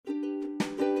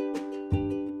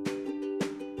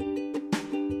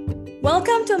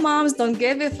Welcome to Moms Don't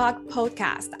Give a Fuck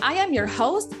podcast. I am your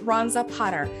host, Ronza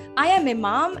Potter. I am a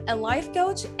mom, a life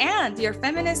coach, and your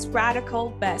feminist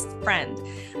radical best friend.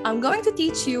 I'm going to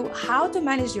teach you how to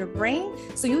manage your brain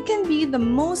so you can be the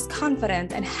most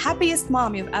confident and happiest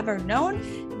mom you've ever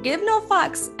known, give no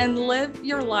fucks, and live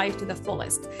your life to the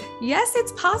fullest. Yes,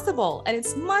 it's possible, and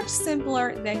it's much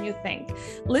simpler than you think.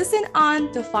 Listen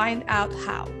on to find out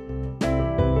how.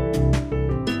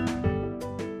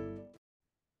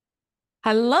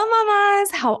 Hello,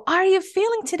 mamas. How are you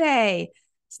feeling today?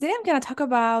 Today, I'm going to talk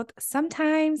about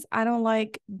sometimes I don't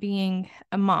like being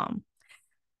a mom.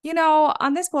 You know,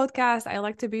 on this podcast, I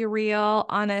like to be real,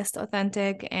 honest,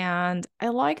 authentic, and I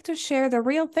like to share the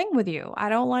real thing with you. I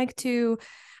don't like to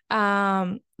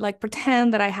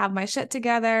pretend that I have my shit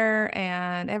together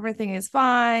and everything is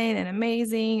fine and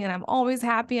amazing and I'm always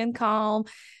happy and calm.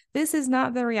 This is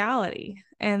not the reality.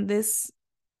 And this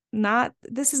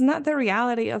is not the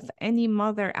reality of any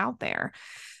mother out there.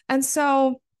 And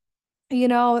so,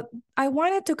 I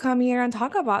wanted to come here and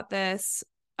talk about this,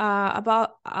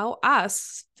 about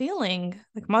us feeling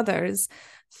like mothers,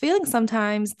 feeling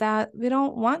sometimes that we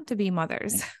don't want to be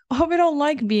mothers or we don't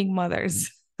like being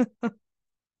mothers.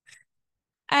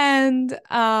 And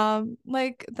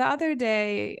like the other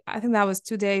day, I think that was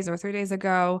 2 days or 3 days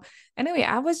ago. Anyway,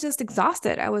 I was just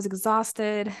exhausted. I was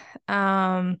exhausted.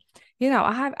 I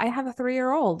have a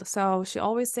 3-year-old, so she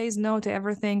always says no to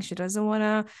everything. She doesn't want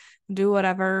to do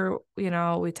whatever,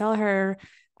 we tell her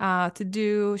to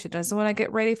do. She doesn't want to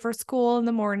get ready for school in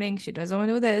the morning. She doesn't want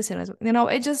to do this. And,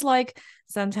 it just like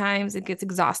sometimes it gets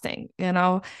exhausting,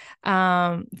 from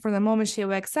the moment she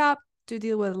wakes up to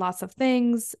deal with lots of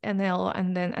things and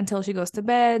then until she goes to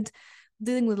bed,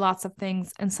 dealing with lots of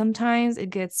things. And sometimes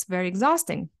it gets very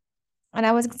exhausting. And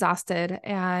I was exhausted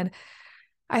and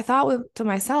I thought to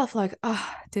myself, like,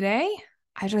 oh, today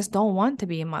I just don't want to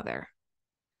be a mother.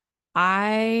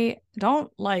 I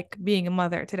don't like being a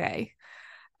mother today.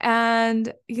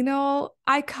 And,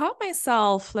 I caught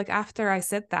myself like after I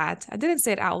said that, I didn't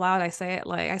say it out loud. I said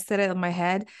it in my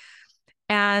head.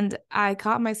 And I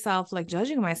caught myself like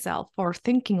judging myself for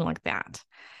thinking like that.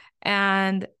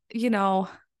 And,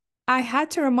 I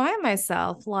had to remind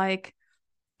myself like,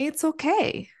 it's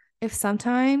okay if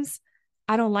sometimes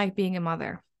I don't like being a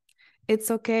mother.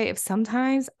 It's okay if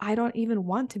sometimes I don't even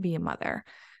want to be a mother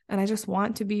and I just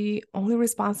want to be only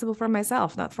responsible for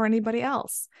myself, not for anybody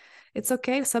else. It's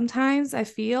okay if sometimes I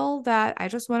feel that I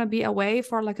just want to be away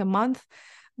for like a month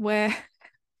where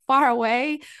far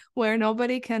away where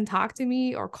nobody can talk to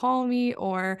me or call me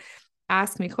or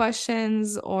ask me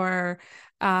questions or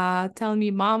tell me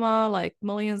mama like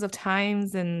millions of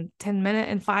times in 10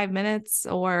 minutes in 5 minutes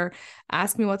or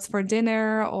ask me what's for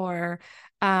dinner or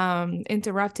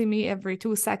interrupting me every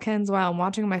 2 seconds while I'm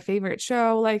watching my favorite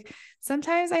show. Like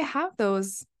sometimes I have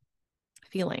those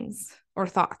feelings or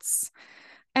thoughts,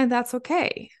 and that's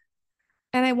okay.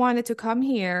 And I wanted to come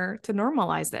here to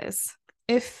normalize this.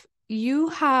 If you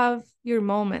have your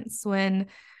moments when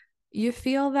you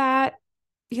feel that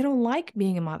you don't like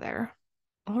being a mother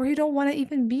or you don't want to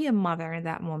even be a mother in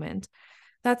that moment,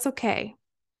 that's okay.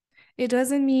 It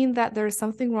doesn't mean that there's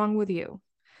something wrong with you.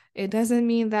 It doesn't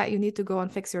mean that you need to go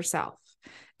and fix yourself.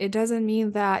 It doesn't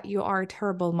mean that you are a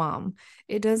terrible mom.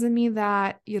 It doesn't mean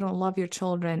that you don't love your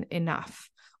children enough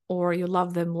or you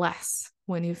love them less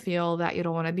when you feel that you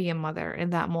don't want to be a mother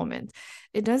in that moment.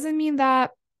 It doesn't mean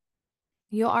that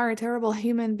you are a terrible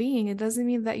human being. It doesn't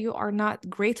mean that you are not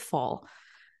grateful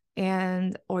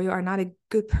or you are not a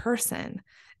good person.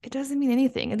 It doesn't mean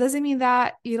anything. It doesn't mean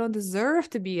that you don't deserve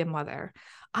to be a mother.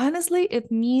 Honestly,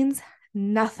 it means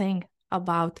nothing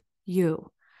about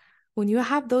you. When you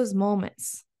have those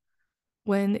moments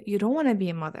when you don't want to be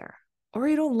a mother or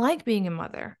you don't like being a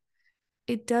mother,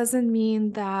 it doesn't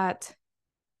mean that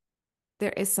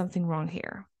there is something wrong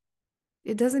here.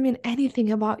 It doesn't mean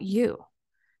anything about you.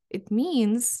 It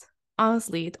means,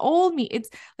 honestly,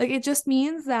 it just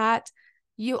means that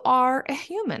you are a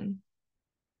human.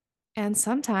 And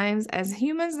sometimes as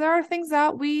humans, there are things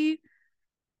that we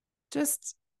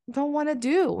just don't want to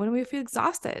do when we feel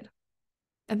exhausted.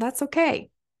 And that's okay.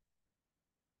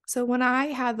 So when I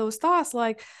had those thoughts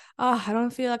like, oh, I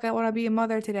don't feel like I want to be a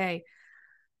mother today.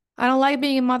 I don't like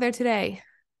being a mother today.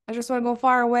 I just want to go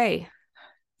far away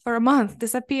for a month,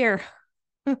 disappear.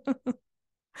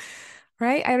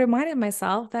 Right? I reminded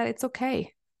myself that it's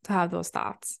okay to have those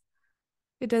thoughts.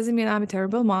 It doesn't mean I'm a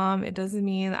terrible mom. It doesn't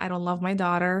mean I don't love my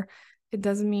daughter. It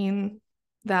doesn't mean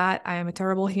that I am a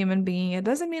terrible human being. It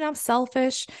doesn't mean I'm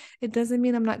selfish. It doesn't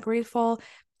mean I'm not grateful.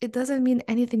 It doesn't mean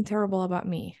anything terrible about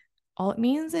me. All it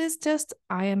means is just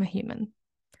I am a human.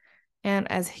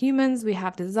 And as humans, we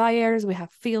have desires, we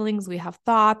have feelings, we have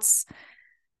thoughts,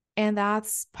 and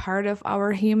that's part of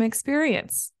our human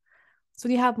experience. So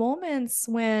you have moments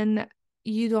when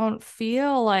you don't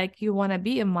feel like you want to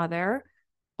be a mother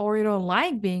or you don't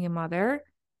like being a mother.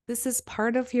 This is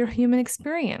part of your human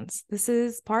experience. This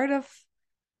is part of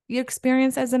your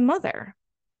experience as a mother.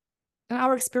 And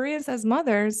our experience as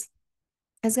mothers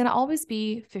is going to always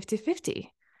be 50-50.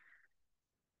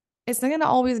 It's not going to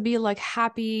always be like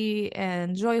happy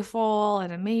and joyful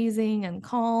and amazing and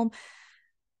calm.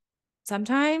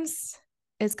 Sometimes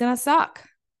it's going to suck.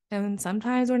 And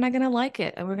sometimes we're not going to like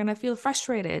it. And we're going to feel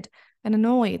frustrated and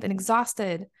annoyed and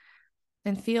exhausted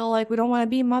and feel like we don't want to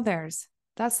be mothers.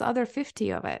 That's the other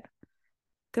 50 of it.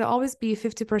 Could always be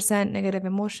 50% negative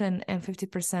emotion and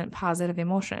 50% positive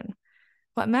emotion.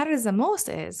 What matters the most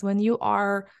is when you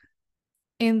are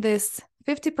in this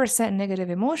 50% negative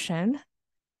emotion,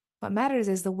 what matters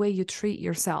is the way you treat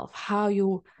yourself, how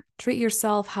you treat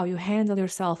yourself, how you handle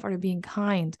yourself. Are you being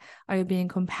kind? Are you being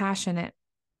compassionate?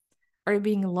 Are you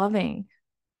being loving?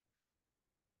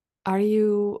 Are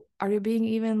you being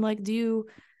even like, do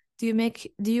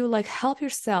you like help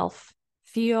yourself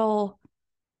feel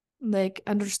like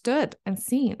understood and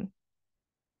seen?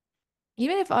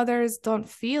 Even if others don't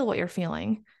feel what you're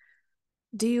feeling,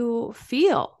 do you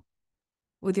feel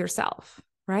with yourself,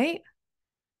 right?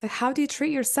 Like, how do you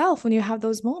treat yourself when you have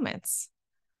those moments?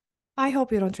 I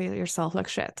hope you don't treat yourself like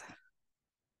shit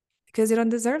because you don't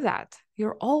deserve that.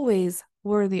 You're always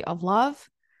worthy of love.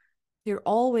 You're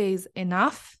always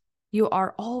enough. You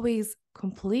are always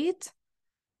complete,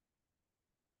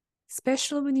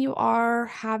 especially when you are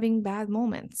having bad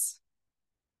moments.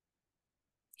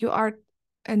 You are,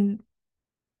 and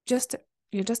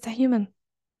you're just a human.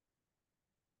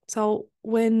 So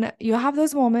when you have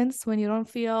those moments when you don't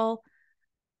feel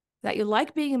that you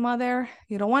like being a mother,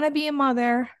 you don't want to be a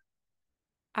mother,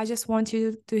 I just want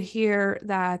you to hear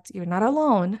that you're not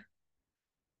alone.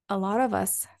 A lot of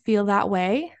us feel that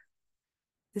way.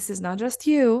 This is not just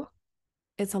you.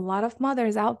 It's a lot of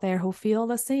mothers out there who feel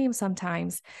the same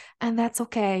sometimes, and that's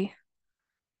okay.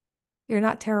 You're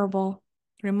not terrible.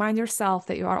 Remind yourself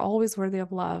that you are always worthy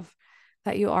of love,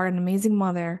 that you are an amazing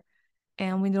mother.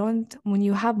 And when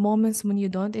you have moments when you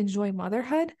don't enjoy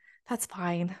motherhood, that's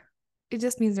fine. It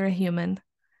just means you're a human.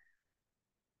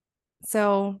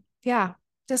 So yeah,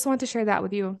 just want to share that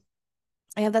with you.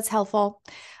 I hope that's helpful.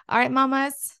 All right,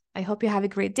 mamas, I hope you have a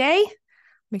great day.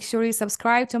 Make sure you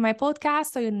subscribe to my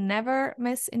podcast so you never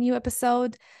miss a new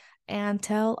episode and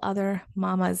tell other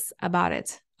mamas about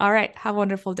it. All right, have a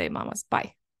wonderful day, mamas.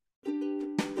 Bye.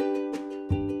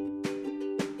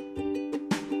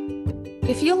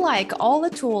 If you like all the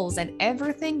tools and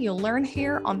everything you learn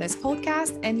here on this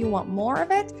podcast and you want more of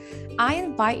it, I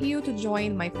invite you to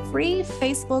join my free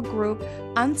Facebook group,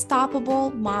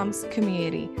 Unstoppable Moms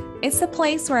Community. It's a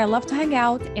place where I love to hang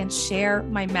out and share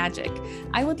my magic.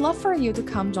 I would love for you to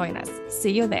come join us.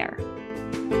 See you there.